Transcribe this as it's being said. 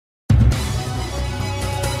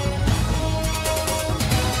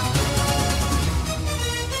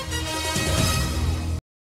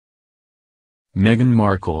Meghan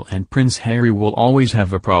Markle and Prince Harry will always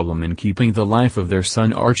have a problem in keeping the life of their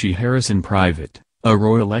son Archie Harrison private, a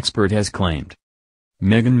royal expert has claimed.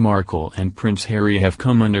 Meghan Markle and Prince Harry have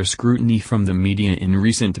come under scrutiny from the media in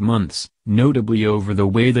recent months, notably over the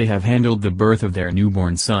way they have handled the birth of their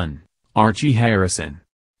newborn son, Archie Harrison.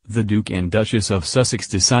 The Duke and Duchess of Sussex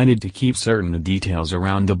decided to keep certain details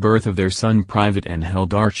around the birth of their son private and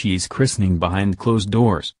held Archie's christening behind closed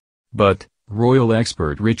doors. But, royal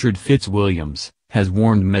expert Richard Fitzwilliams has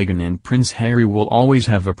warned Meghan and Prince Harry will always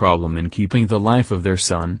have a problem in keeping the life of their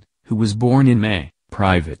son, who was born in May,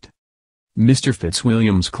 private. Mr.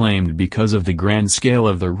 Fitzwilliams claimed because of the grand scale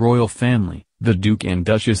of the royal family, the Duke and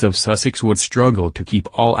Duchess of Sussex would struggle to keep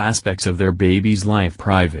all aspects of their baby's life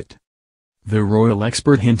private. The royal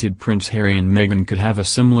expert hinted Prince Harry and Meghan could have a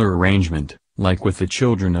similar arrangement, like with the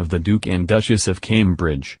children of the Duke and Duchess of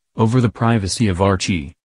Cambridge, over the privacy of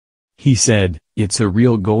Archie. He said, "It's a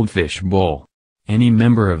real goldfish bowl. Any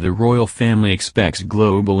member of the royal family expects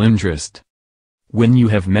global interest. When you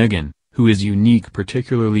have Meghan, who is unique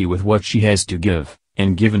particularly with what she has to give,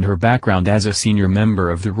 and given her background as a senior member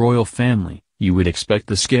of the royal family, you would expect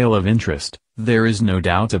the scale of interest, there is no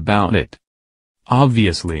doubt about it.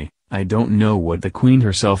 Obviously, I don't know what the Queen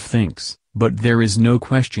herself thinks, but there is no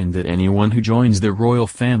question that anyone who joins the royal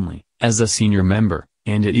family, as a senior member,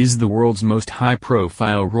 and it is the world's most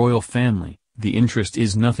high-profile royal family, the interest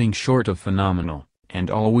is nothing short of phenomenal, and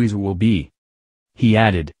always will be." He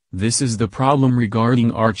added, "This is the problem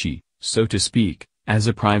regarding Archie, so to speak, as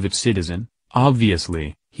a private citizen,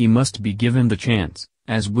 obviously, he must be given the chance,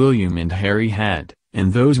 as William and Harry had,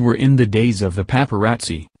 and those were in the days of the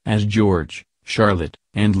paparazzi, as George, Charlotte,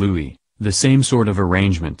 and Louis, the same sort of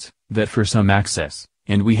arrangements, that for some access,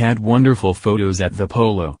 and we had wonderful photos at the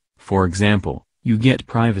polo, for example, you get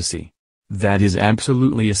privacy. That is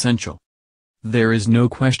absolutely essential. There is no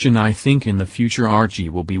question I think in the future Archie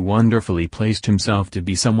will be wonderfully placed himself to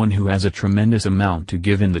be someone who has a tremendous amount to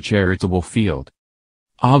give in the charitable field.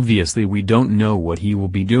 Obviously we don't know what he will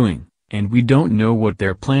be doing, and we don't know what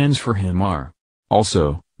their plans for him are.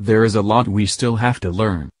 Also, there is a lot we still have to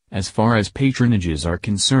learn, as far as patronages are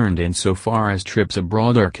concerned and so far as trips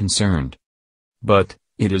abroad are concerned. But,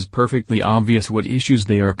 it is perfectly obvious what issues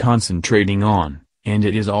they are concentrating on, and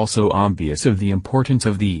it is also obvious of the importance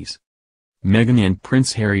of these. Meghan and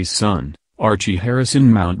Prince Harry's son, Archie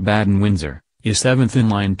Harrison Mountbatten-Windsor, is seventh in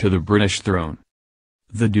line to the British throne.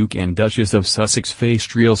 The Duke and Duchess of Sussex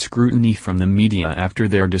faced real scrutiny from the media after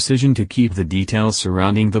their decision to keep the details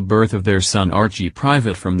surrounding the birth of their son Archie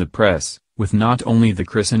private from the press, with not only the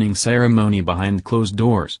christening ceremony behind closed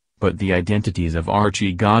doors, but the identities of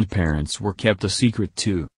Archie's godparents were kept a secret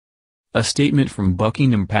too. A statement from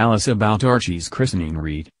Buckingham Palace about Archie's christening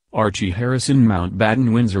read, "Archie Harrison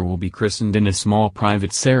Mountbatten-Windsor will be christened in a small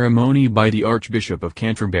private ceremony by the Archbishop of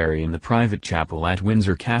Canterbury in the private chapel at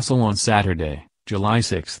Windsor Castle on Saturday, July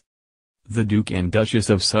 6. The Duke and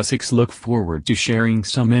Duchess of Sussex look forward to sharing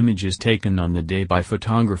some images taken on the day by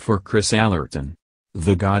photographer Chris Allerton.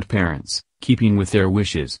 The godparents, keeping with their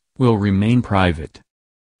wishes, will remain private."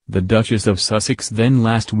 The Duchess of Sussex then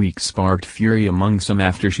last week sparked fury among some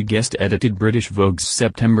after she guest-edited British Vogue's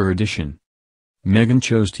September edition. Meghan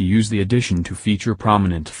chose to use the edition to feature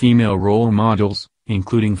prominent female role models,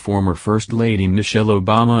 including former First Lady Michelle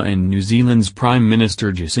Obama and New Zealand's Prime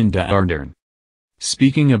Minister Jacinda Ardern.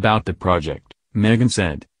 Speaking about the project, Meghan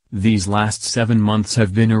said, "These last 7 months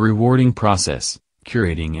have been a rewarding process,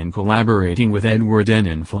 curating and collaborating with Edward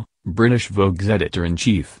Enninful, British Vogue's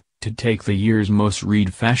editor-in-chief, to take the year's most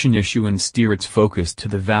read fashion issue and steer its focus to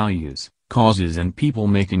the values, causes and people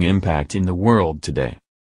making impact in the world today.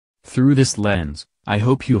 Through this lens, I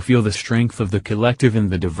hope you'll feel the strength of the collective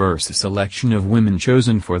and the diverse selection of women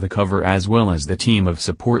chosen for the cover as well as the team of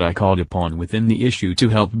support I called upon within the issue to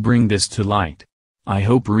help bring this to light. I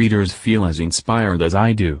hope readers feel as inspired as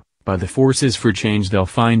I do, by the forces for change they'll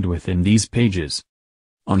find within these pages."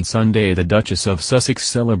 On Sunday the Duchess of Sussex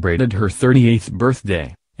celebrated her 38th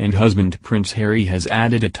birthday, and husband Prince Harry has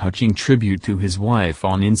added a touching tribute to his wife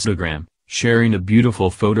on Instagram, sharing a beautiful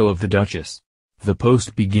photo of the Duchess. The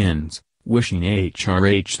post begins, "Wishing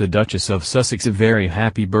HRH the Duchess of Sussex a very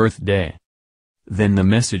happy birthday." Then the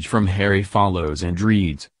message from Harry follows and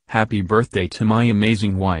reads, "Happy birthday to my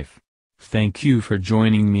amazing wife. Thank you for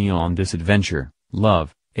joining me on this adventure,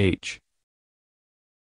 love, H."